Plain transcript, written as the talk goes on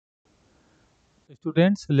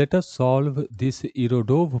Students, let us solve this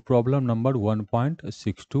Irodov problem number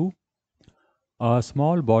 1.62. A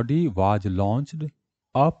small body was launched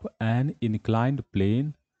up an inclined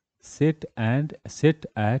plane set at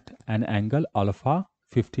an angle alpha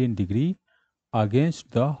 15 degree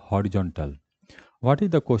against the horizontal. What is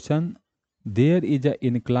the question? There is an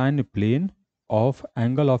inclined plane of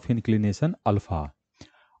angle of inclination alpha.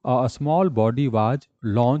 A small body was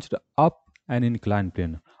launched up an inclined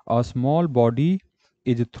plane. A small body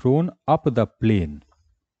is thrown up the plane.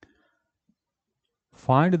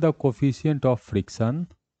 Find the coefficient of friction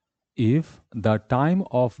if the time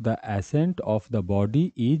of the ascent of the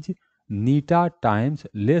body is neta times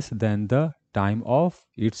less than the time of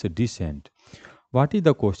its descent. What is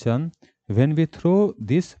the question? When we throw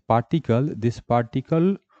this particle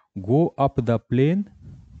go up the plane,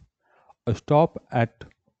 stop at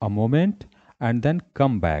a moment and then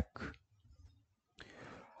come back.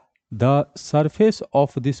 The surface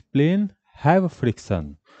of this plane have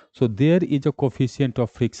friction. So there is a coefficient of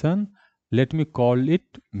friction. Let me call it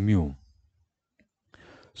mu.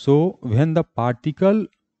 So when the particle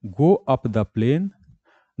go up the plane,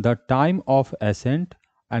 the time of ascent,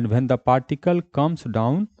 and when the particle comes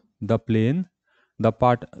down the plane,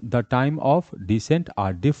 the time of descent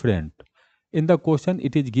are different. In the question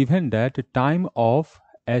it is given that time of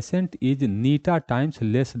ascent is neta times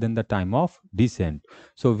less than the time of descent.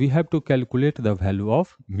 So we have to calculate the value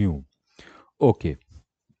of mu. Okay.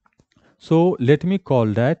 So let me call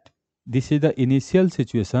that this is the initial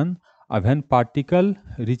situation when particle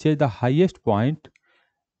reaches the highest point.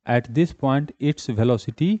 At this point its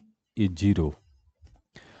velocity is 0.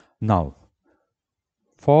 Now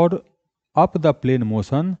for up the plane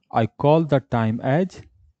motion I call the time as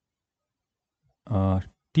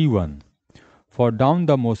t1. For down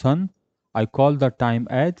the motion I call the time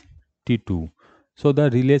as t2. So the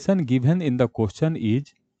relation given in the question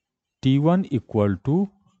is t1 equal to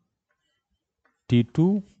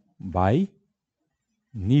t2 by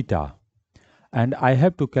neta, and I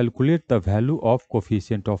have to calculate the value of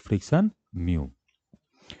coefficient of friction mu.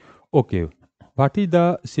 Okay, what is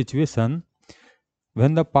the situation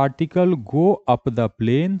when the particle go up the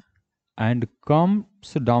plane and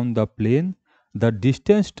comes down the plane? The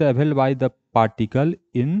distance traveled by the particle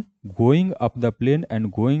in going up the plane and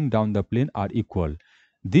going down the plane are equal.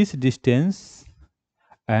 This distance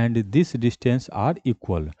and this distance are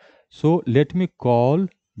equal. So let me call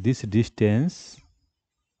this distance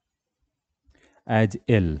as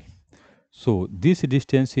L. So this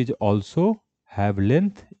distance is also have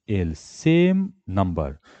length L, same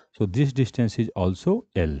number. So this distance is also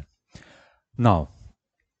L. Now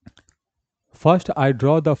first I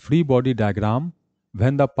draw the free body diagram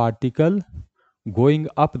when the particle going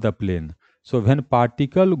up the plane. So when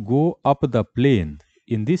particle go up the plane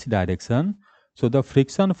in this direction, so the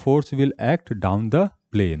friction force will act down the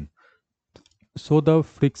plane. So the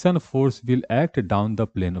friction force will act down the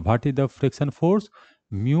plane. What is the friction force?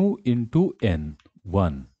 Mu into n,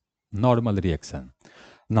 1, normal reaction.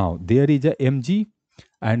 Now there is a mg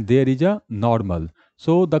and there is a normal.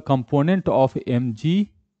 So the component of mg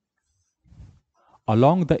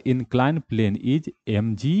along the inclined plane is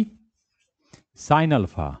mg sin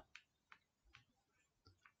alpha,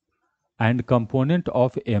 and component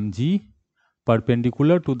of mg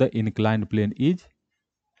perpendicular to the inclined plane is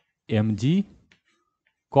mg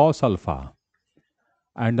cos alpha,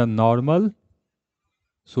 and the normal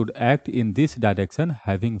should act in this direction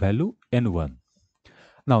having value n1.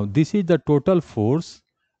 Now this is the total force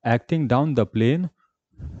acting down the plane.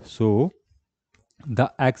 So the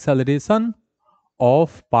acceleration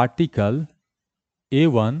of particle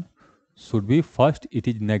a1 should be, first it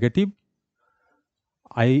is negative.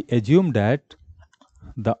 I assume that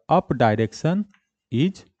the up direction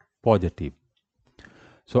is positive.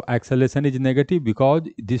 So acceleration is negative because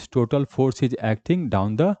this total force is acting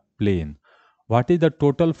down the plane. What is the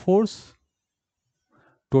total force?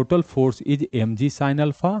 Total force is mg sin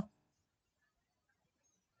alpha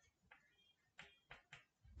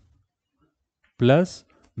plus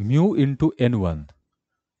mu into n1.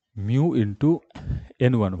 Mu into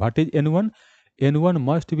n1. What is n1? n1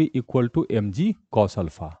 must be equal to mg cos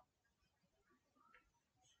alpha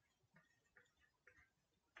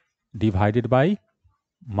divided by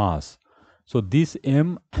mass. So this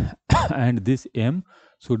m and this m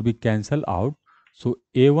should be cancelled out. So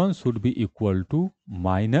a1 should be equal to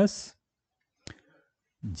minus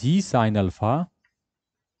g sin alpha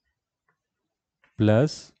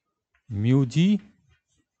plus mu g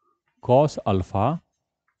cos alpha,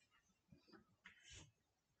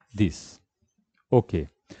 this. Okay.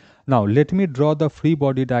 Now let me draw the free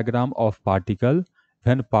body diagram of particle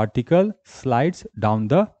when particle slides down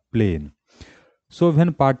the plane. So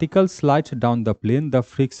when particle slides down the plane, the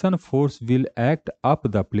friction force will act up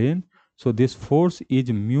the plane. So this force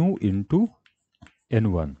is mu into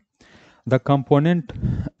N1. The component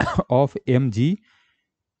of mg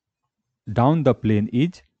down the plane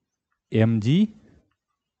is mg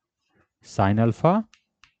sin alpha,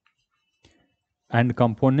 and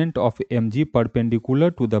component of mg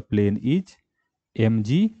perpendicular to the plane is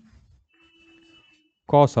mg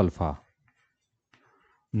cos alpha.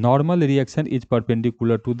 Normal reaction is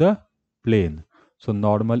perpendicular to the plane, so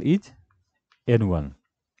normal is N1.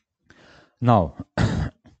 Now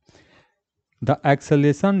the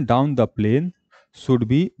acceleration down the plane should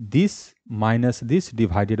be this minus this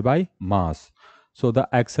divided by mass. So the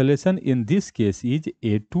acceleration in this case is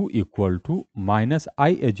A2 equal to minus, I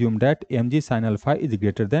assume that mg sin alpha is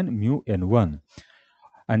greater than mu N1.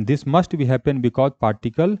 And this must be happen because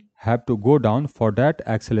particle have to go down. For that,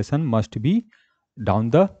 acceleration must be down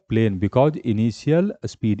the plane because initial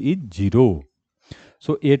speed is 0.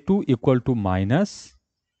 So A2 equal to minus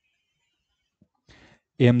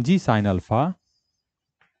mg sin alpha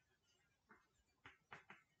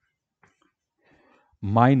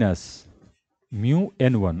minus mu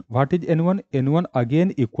N1. What is N1? N1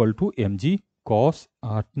 again equal to mg cos,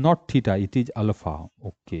 not theta, it is alpha.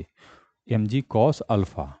 Okay, mg cos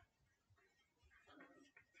alpha,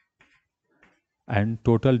 and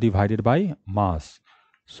total divided by mass.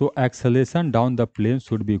 So acceleration down the plane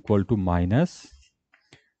should be equal to minus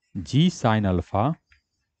g sin alpha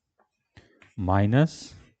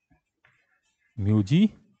minus mu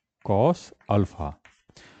g cos alpha.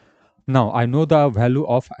 Now I know the value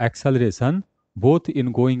of acceleration both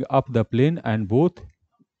in going up the plane and both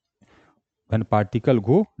when particle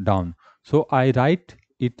go down. So I write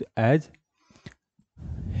it as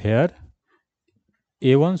here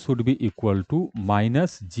A1 should be equal to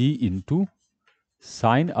minus g into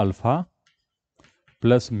sin alpha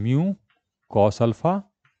plus mu cos alpha,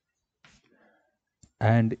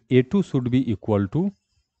 and A2 should be equal to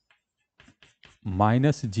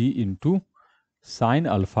minus g into sin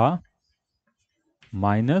alpha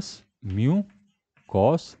minus mu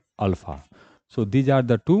cos alpha. So these are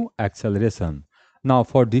the two acceleration. Now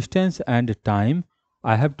for distance and time,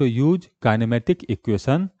 I have to use kinematic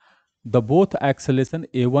equation. The both acceleration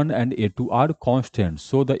A1 and A2 are constant.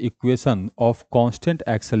 So the equation of constant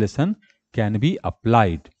acceleration can be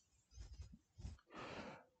applied.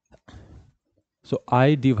 So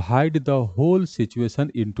I divide the whole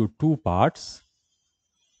situation into two parts.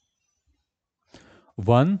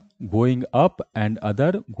 One going up and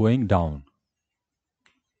other going down.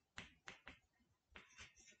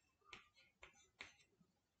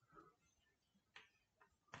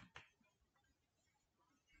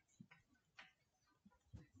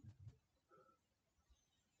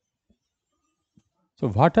 So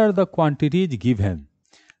what are the quantities given?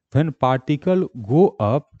 When particle go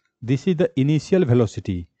up, this is the initial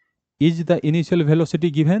velocity. Is the initial velocity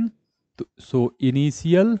given? So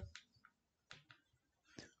initial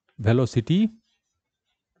velocity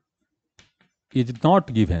is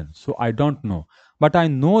not given. So I don't know. But I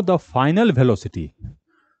know the final velocity.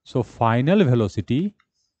 So final velocity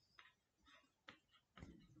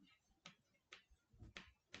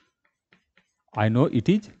I know it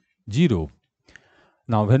is 0.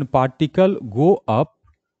 Now when particle go up,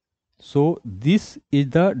 so this is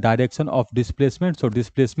the direction of displacement. So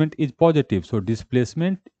displacement is positive. So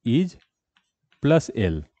displacement is plus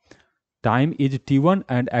L. Time is t1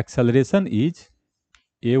 and acceleration is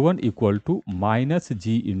a1 equal to minus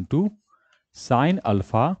g into sin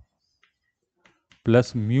alpha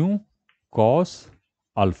plus mu cos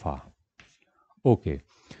alpha. Okay.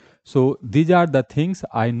 So these are the things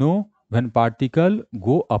I know when particle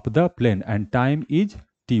go up the plane, and time is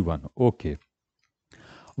t1. Okay.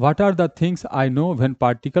 What are the things I know when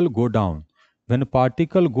particle go down? When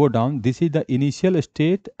particle go down, this is the initial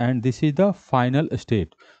state and this is the final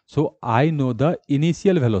state. So I know the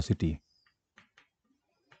initial velocity.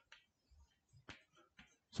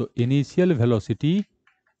 So initial velocity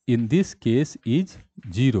in this case is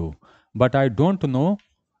 0, but I don't know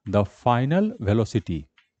the final velocity.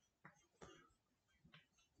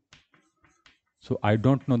 So I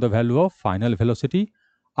don't know the value of final velocity.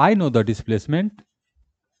 I know the displacement.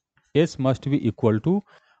 S must be equal to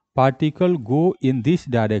particle go in this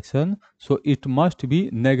direction, so it must be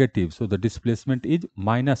negative. So the displacement is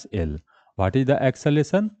minus L. What is the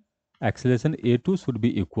acceleration? Acceleration A2 should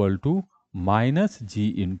be equal to minus g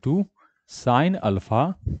into sin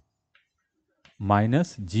alpha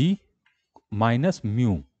minus g minus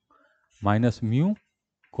mu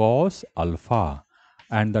cos alpha,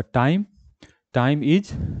 and the time time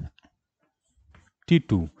is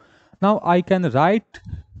T2. Now I can write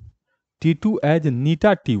T2 as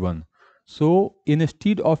neta T1. So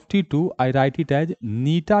instead of T2, I write it as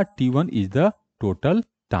neta T1 is the total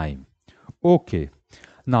time. Okay.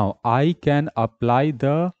 Now I can apply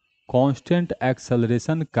the constant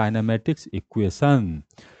acceleration kinematics equation.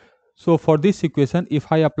 So for this equation,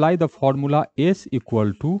 if I apply the formula S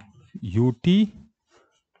equal to ut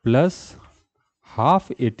plus half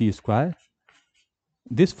at square,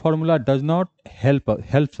 this formula does not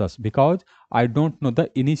helps us because I don't know the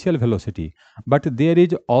initial velocity, but there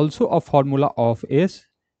is also a formula of S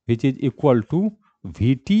which is equal to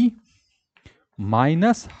Vt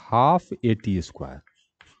minus half at square.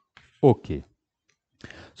 Okay,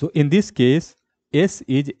 so in this case S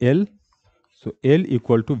is L, so L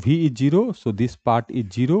equal to V is 0, so this part is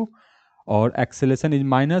 0, or acceleration is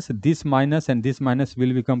minus, this minus and this minus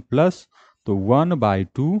will become plus, so 1 by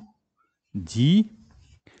 2 G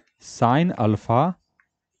sine alpha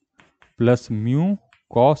plus mu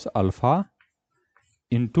cos alpha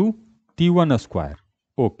into T1 square.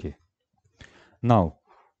 Okay. Now,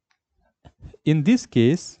 in this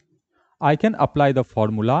case, I can apply the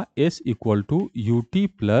formula S equal to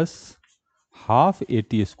ut plus half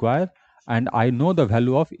at square, and I know the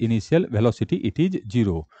value of initial velocity, it is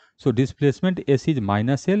 0. So displacement S is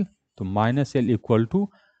minus L, so minus L equal to,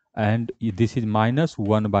 and this is minus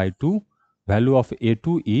 1 by 2, value of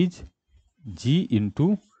A2 is G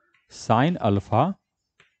into sine alpha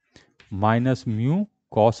minus mu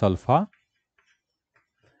cos alpha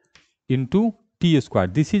into T square.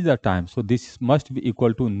 This is the time, so this must be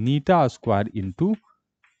equal to neta square into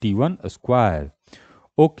T1 square.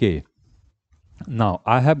 Okay. Now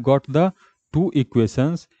I have got the two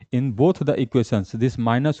equations. In both the equations, this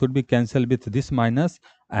minus should be cancelled with this minus,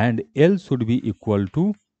 and L should be equal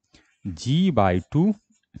to G by 2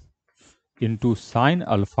 into sine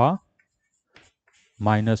alpha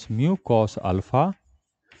minus mu cos alpha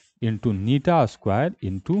into neta square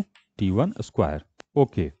into T1 square.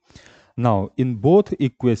 Okay. Now in both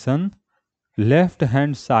equation, left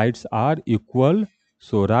hand sides are equal,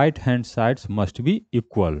 so right hand sides must be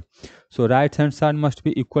equal. So right hand side must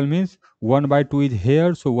be equal means 1 by 2 is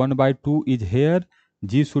here, so 1 by 2 is here,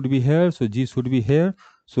 G should be here, so G should be here.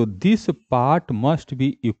 So this part must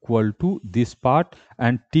be equal to this part,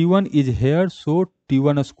 and T1 is here, so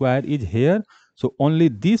T1 square is here. So only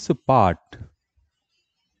this part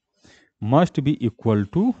must be equal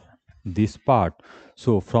to this part.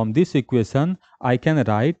 So from this equation, I can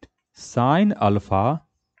write sine alpha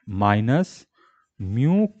minus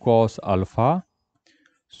mu cos alpha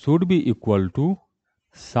should be equal to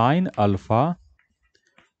sine alpha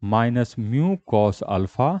minus mu cos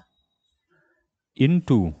alpha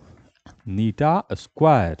into neta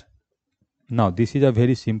square. Now this is a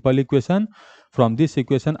very simple equation. From this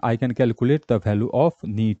equation, I can calculate the value of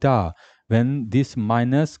neta. When this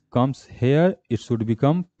minus comes here, it should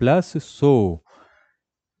become plus. So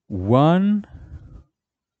 1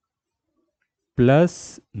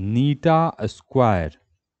 plus neta square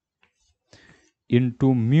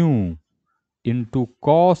into mu into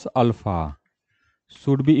cos alpha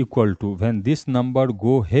should be equal to, when this number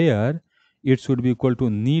go here, it should be equal to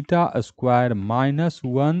neta square minus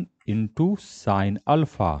 1 into sine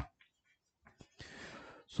alpha.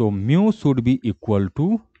 So mu should be equal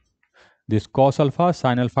to this cos alpha,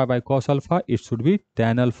 sine alpha by cos alpha, it should be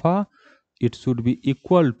tan alpha. It should be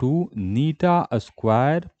equal to neta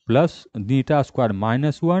square plus neta square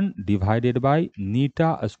minus 1 divided by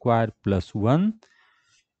neta square plus 1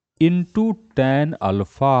 into tan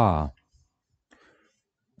alpha.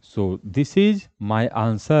 So this is my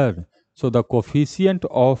answer. So the coefficient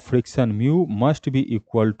of friction mu must be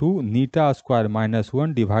equal to neta square minus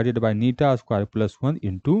 1 divided by neta square plus 1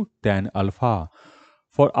 into tan alpha.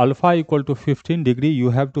 For alpha equal to 15 degree, you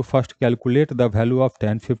have to first calculate the value of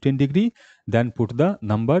tan 15 degree, then put the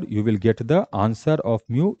number, you will get the answer of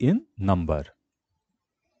mu in number.